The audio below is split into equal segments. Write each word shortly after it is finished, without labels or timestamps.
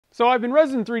So I've been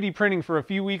resin 3D printing for a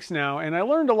few weeks now, and I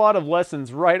learned a lot of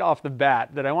lessons right off the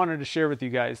bat that I wanted to share with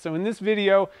you guys. So in this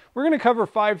video, we're going to cover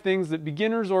 5 things that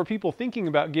beginners or people thinking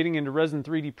about getting into resin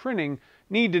 3D printing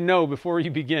need to know before you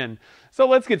begin. So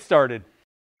let's get started.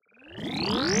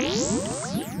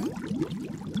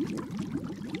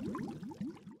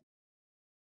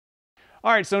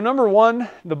 All right, so number 1,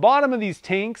 the bottom of these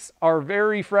tanks are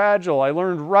very fragile. I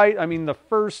learned the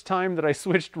first time that I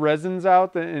switched resins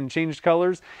out and changed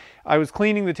colors, I was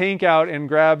cleaning the tank out and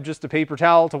grabbed just a paper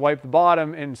towel to wipe the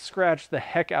bottom and scratched the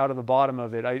heck out of the bottom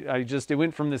of it. It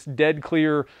went from this dead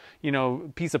clear,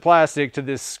 piece of plastic to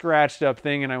this scratched up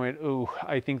thing, and I went, ooh,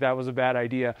 I think that was a bad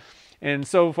idea. And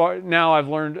so far now I've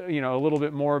learned, a little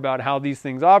bit more about how these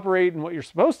things operate and what you're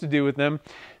supposed to do with them.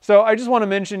 So I just want to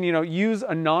mention, use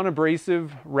a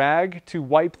non-abrasive rag to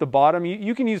wipe the bottom.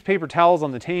 You can use paper towels on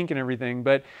the tank and everything,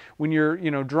 but when you're,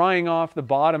 drying off the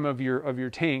bottom of your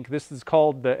tank, this is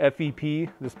called the FEP,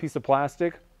 this piece of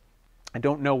plastic. I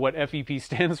don't know what FEP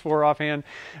stands for offhand,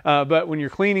 but when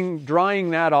you're drying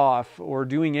that off or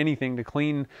doing anything to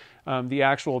clean the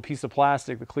actual piece of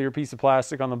plastic, the clear piece of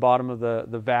plastic on the bottom of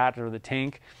the vat or the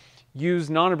tank, use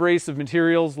non-abrasive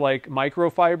materials like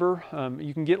microfiber.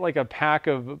 You can get like a pack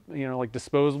of, like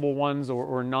disposable ones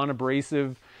or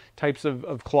non-abrasive types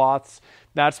of cloths.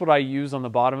 That's what I use on the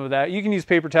bottom of that. You can use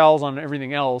paper towels on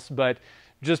everything else, but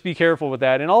just be careful with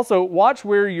that. And also watch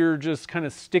where you're just kind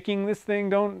of sticking this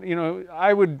thing.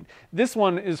 This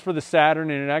one is for the Saturn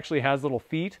and it actually has little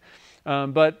feet.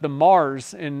 But the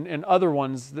Mars and other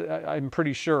ones, I'm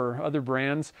pretty sure, other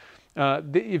brands,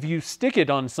 if you stick it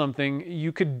on something,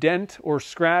 you could dent or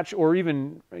scratch or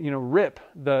even, rip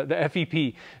the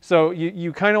FEP. So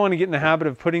you kind of want to get in the habit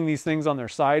of putting these things on their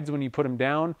sides when you put them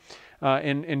down.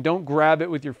 And don't grab it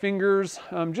with your fingers.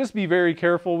 Just be very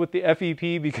careful with the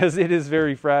FEP because it is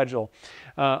very fragile.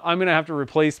 I'm going to have to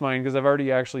replace mine because I've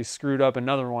already actually screwed up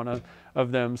another one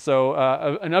of them. So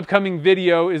an upcoming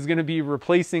video is going to be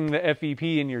replacing the FEP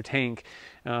in your tank.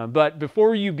 But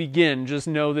before you begin, just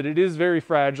know that it is very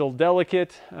fragile,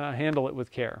 delicate, handle it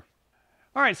with care.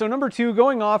 All right, so number 2,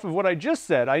 going off of what I just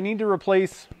said, I need to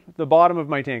replace the bottom of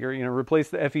my tank, or replace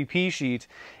the FEP sheet,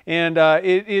 and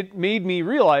it made me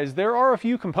realize there are a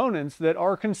few components that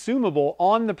are consumable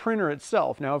on the printer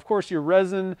itself. Now, of course, your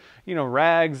resin,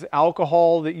 rags,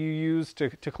 alcohol that you use to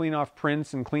clean off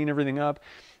prints and clean everything up.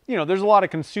 There's a lot of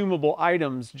consumable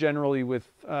items generally with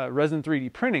resin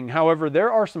 3D printing. However, there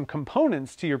are some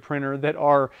components to your printer that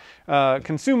are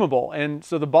consumable. And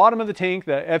so the bottom of the tank,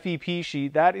 the FEP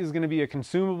sheet, that is going to be a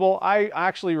consumable. I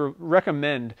actually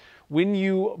recommend when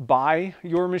you buy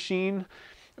your machine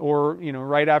or,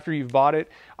 right after you've bought it,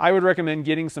 I would recommend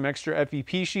getting some extra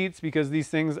FEP sheets because these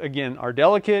things, again, are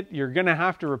delicate. You're going to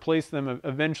have to replace them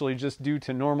eventually just due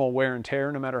to normal wear and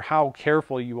tear, no matter how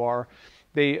careful you are.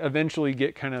 They eventually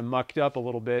get kind of mucked up a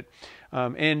little bit.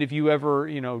 And if you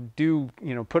ever,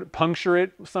 puncture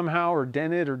it somehow or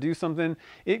dent it or do something,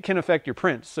 it can affect your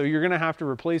prints. So you're going to have to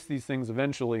replace these things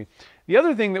eventually. The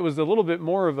other thing that was a little bit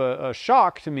more of a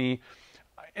shock to me,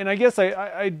 and I guess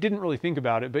I didn't really think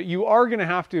about it, but you are going to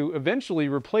have to eventually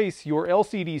replace your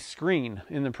LCD screen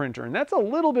in the printer. And that's a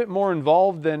little bit more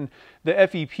involved than the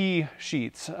FEP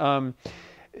sheets.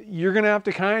 You're going to have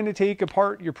to kind of take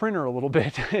apart your printer a little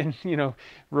bit and,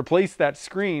 replace that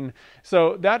screen.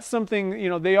 So that's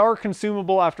something, they are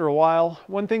consumable after a while.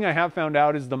 One thing I have found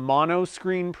out is the mono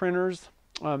screen printers,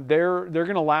 they're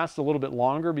going to last a little bit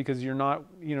longer because you're not,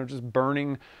 just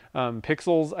burning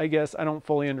pixels, I guess. I don't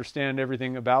fully understand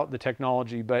everything about the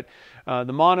technology, but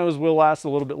the monos will last a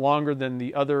little bit longer than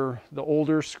the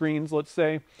older screens, let's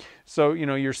say. So,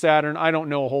 your Saturn, I don't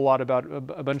know a whole lot about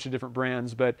a bunch of different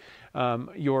brands, but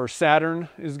your Saturn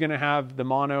is going to have the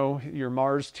mono, your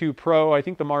Mars 2 Pro, I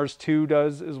think the Mars 2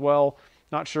 does as well.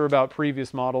 Not sure about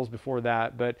previous models before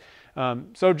that, but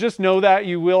so just know that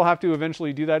you will have to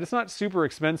eventually do that. It's not super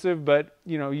expensive, but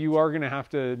you are going to have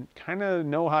to kind of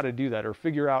know how to do that or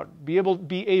be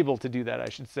able to do that, I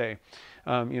should say.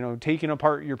 Taking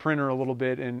apart your printer a little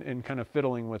bit and kind of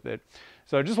fiddling with it.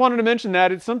 So I just wanted to mention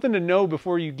that. It's something to know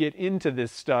before you get into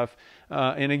this stuff.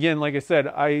 And again, like I said,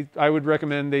 I would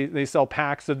recommend they sell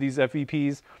packs of these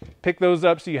FEPs. Pick those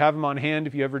up so you have them on hand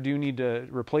if you ever do need to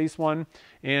replace one.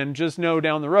 And just know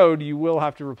down the road, you will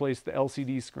have to replace the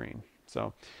LCD screen.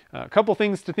 So a couple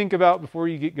things to think about before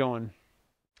you get going.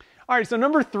 All right, so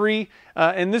number 3,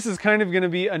 and this is kind of going to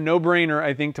be a no-brainer,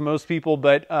 I think, to most people,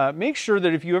 but make sure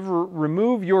that if you ever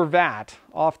remove your vat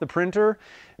off the printer,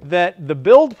 that the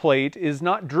build plate is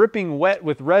not dripping wet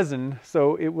with resin,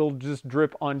 so it will just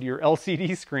drip onto your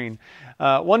LCD screen.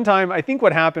 One time, I think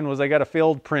what happened was I got a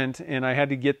failed print and I had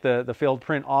to get the failed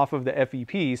print off of the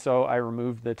FEP, so I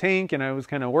removed the tank and I was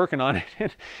kind of working on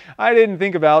it. I didn't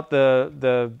think about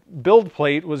the build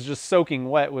plate was just soaking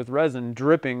wet with resin,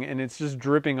 dripping, and it's just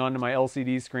dripping onto my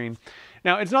LCD screen.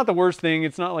 Now, it's not the worst thing.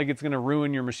 It's not like it's going to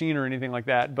ruin your machine or anything like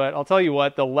that, but I'll tell you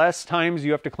what, the less times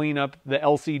you have to clean up the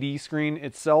LCD screen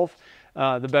itself,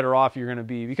 the better off you're going to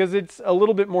be, because it's a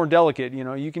little bit more delicate. You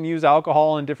know, you can use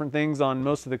alcohol and different things on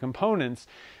most of the components.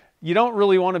 You don't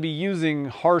really want to be using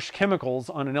harsh chemicals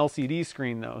on an LCD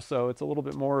screen though, so it's a little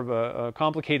bit more of a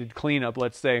complicated cleanup,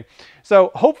 let's say.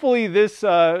 So hopefully this,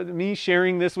 me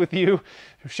sharing this with you,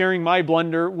 sharing my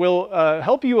blunder, will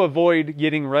help you avoid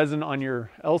getting resin on your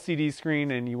LCD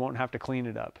screen and you won't have to clean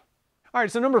it up. All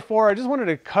right, so number 4, I just wanted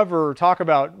to talk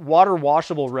about water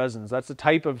washable resins. That's a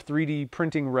type of 3D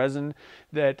printing resin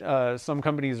that some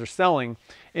companies are selling.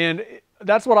 And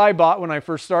that's what I bought when I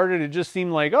first started. It just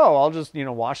seemed like, oh, I'll just, you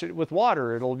know, wash it with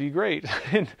water. It'll be great.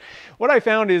 And what I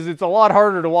found is it's a lot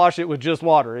harder to wash it with just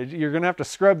water. You're going to have to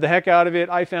scrub the heck out of it.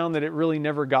 I found that it really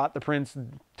never got the prints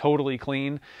totally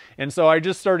clean. And so I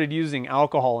just started using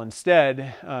alcohol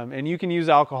instead. And you can use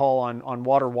alcohol on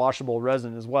water washable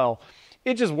resin as well.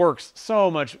 It just works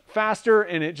so much faster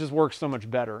and it just works so much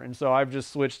better. And so I've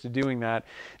just switched to doing that.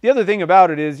 The other thing about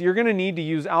it is you're going to need to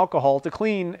use alcohol to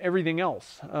clean everything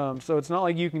else. So it's not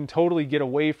like you can totally get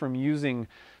away from using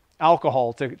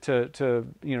alcohol to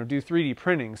you know, do 3D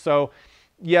printing. So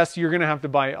yes, you're going to have to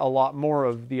buy a lot more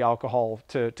of the alcohol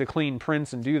to clean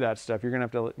prints and do that stuff. You're going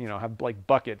to have to, you know, have like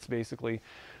buckets basically.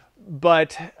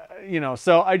 But, you know,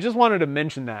 so I just wanted to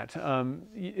mention that.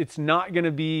 It's not going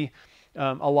to be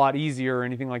a lot easier or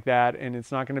anything like that, and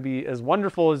it's not going to be as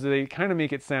wonderful as they kind of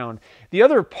make it sound. The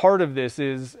other part of this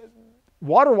is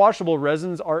water washable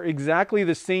resins are exactly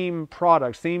the same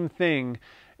product, same thing,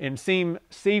 and same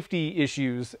safety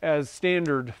issues as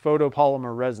standard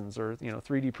photopolymer resins or, you know,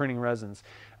 3D printing resins.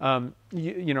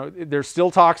 You know, they're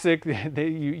still toxic.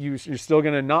 You're still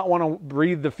going to not want to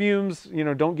breathe the fumes. You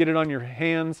know, don't get it on your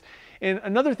hands. And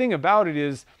another thing about it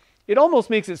is, it almost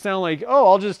makes it sound like, oh,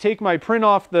 I'll just take my print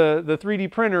off the 3D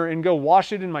printer and go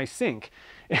wash it in my sink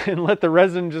and let the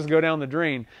resin just go down the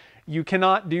drain. You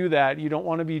cannot do that. You don't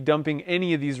want to be dumping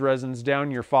any of these resins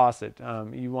down your faucet.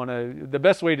 You want to, the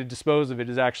best way to dispose of it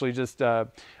is actually just, I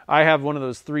have one of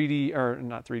those 3D, or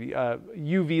not 3D,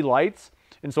 UV lights.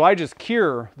 And so I just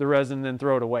cure the resin, then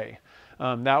throw it away.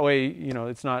 That way, you know,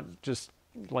 it's not just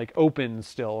like open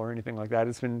still or anything like that.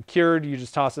 It's been cured. You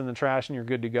just toss it in the trash and you're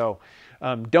good to go.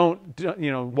 Don't,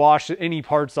 you know, wash any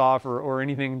parts off or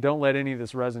anything. Don't let any of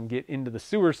this resin get into the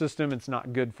sewer system. It's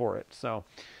not good for it. So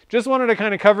just wanted to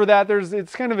kind of cover that.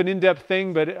 It's kind of an in-depth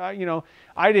thing, but you know,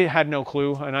 I had no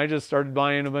clue, and I just started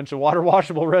buying a bunch of water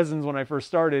washable resins when I first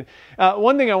started.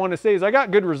 One thing I want to say is I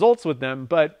got good results with them,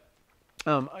 but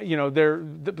you know,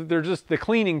 they're just, the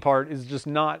cleaning part is just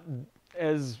not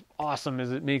as awesome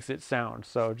as it makes it sound.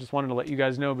 So just wanted to let you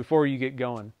guys know before you get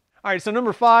going. All right, so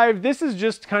number 5, this is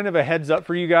just kind of a heads up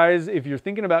for you guys. If you're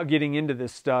thinking about getting into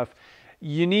this stuff,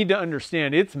 you need to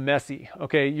understand it's messy.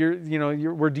 Okay,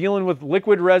 we're dealing with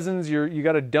liquid resins. You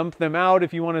got to dump them out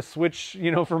if you want to switch,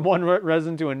 you know, from one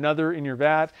resin to another in your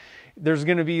vat. You're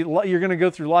going to go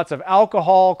through lots of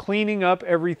alcohol, cleaning up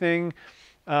everything.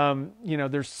 You know,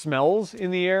 there's smells in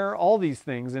the air, all these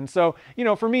things. And so, you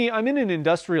know, for me, I'm in an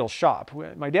industrial shop.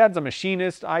 My dad's a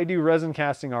machinist. I do resin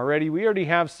casting already. We already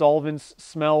have solvents,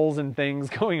 smells, and things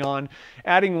going on.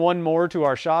 Adding one more to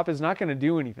our shop is not going to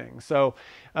do anything. So,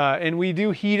 and we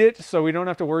do heat it, so we don't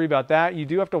have to worry about that. You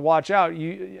do have to watch out.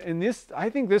 I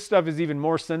think this stuff is even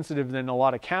more sensitive than a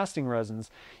lot of casting resins.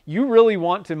 You really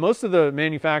want to, most of the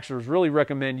manufacturers really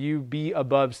recommend you be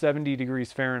above 70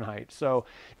 degrees Fahrenheit. So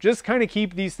just kind of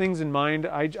keep these things in mind.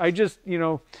 I just, you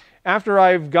know, after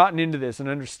I've gotten into this and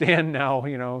understand now,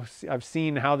 you know, I've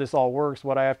seen how this all works,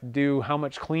 what I have to do, how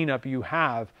much cleanup you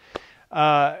have,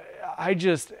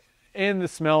 and the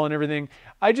smell and everything,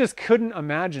 I just couldn't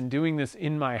imagine doing this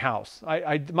in my house.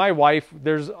 My wife,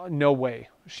 there's no way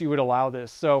she would allow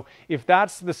this. So if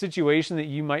that's the situation that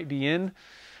you might be in,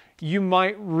 you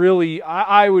might really,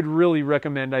 I would really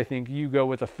recommend, I think, you go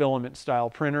with a filament style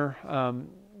printer.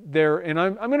 And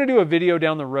I'm going to do a video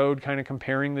down the road kind of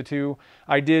comparing the two.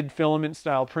 I did filament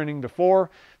style printing before,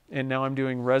 and now I'm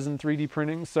doing resin 3D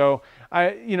printing. So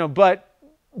but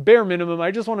bare minimum,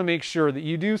 I just want to make sure that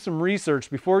you do some research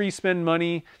before you spend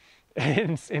money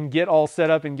and get all set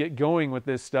up and get going with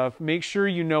this stuff. Make sure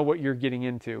you know what you're getting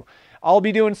into. I'll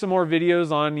be doing some more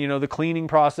videos on, you know, the cleaning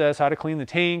process, how to clean the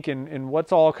tank, and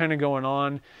what's all kind of going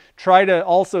on. Try to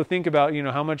also think about, you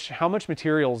know, how much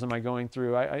materials am I going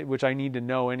through, which I need to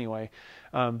know anyway.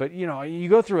 But you know, you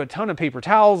go through a ton of paper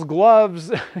towels,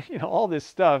 gloves, you know, all this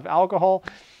stuff, alcohol.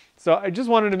 So I just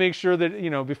wanted to make sure that,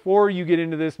 you know, before you get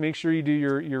into this, make sure you do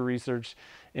your research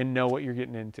and know what you're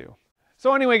getting into.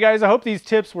 So anyway, guys, I hope these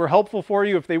tips were helpful for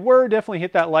you. If they were, definitely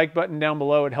hit that like button down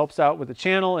below. It helps out with the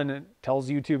channel and it tells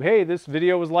YouTube, hey, this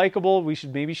video was likable. We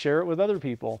should maybe share it with other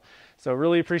people. So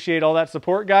really appreciate all that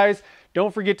support, guys.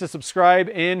 Don't forget to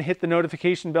subscribe and hit the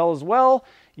notification bell as well.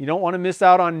 You don't want to miss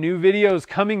out on new videos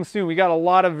coming soon. We got a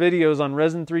lot of videos on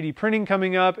resin 3D printing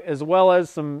coming up, as well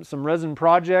as some resin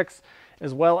projects,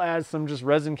 as well as some just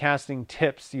resin casting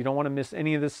tips. You don't want to miss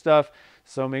any of this stuff.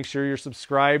 So make sure you're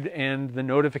subscribed and the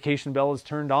notification bell is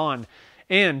turned on.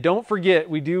 And don't forget,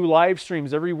 we do live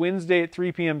streams every Wednesday at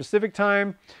 3 p.m. Pacific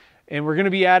time. And we're going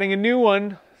to be adding a new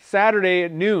one Saturday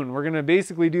at noon. We're going to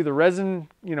basically do the resin,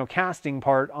 you know, casting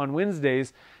part on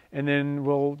Wednesdays. And then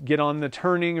we'll get on the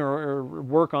turning or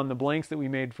work on the blanks that we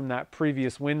made from that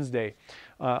previous Wednesday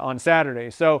on Saturday.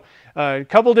 So a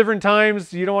couple different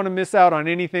times. You don't want to miss out on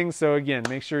anything. So again,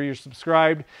 make sure you're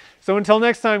subscribed. So until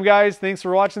next time, guys, thanks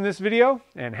for watching this video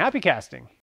and happy casting.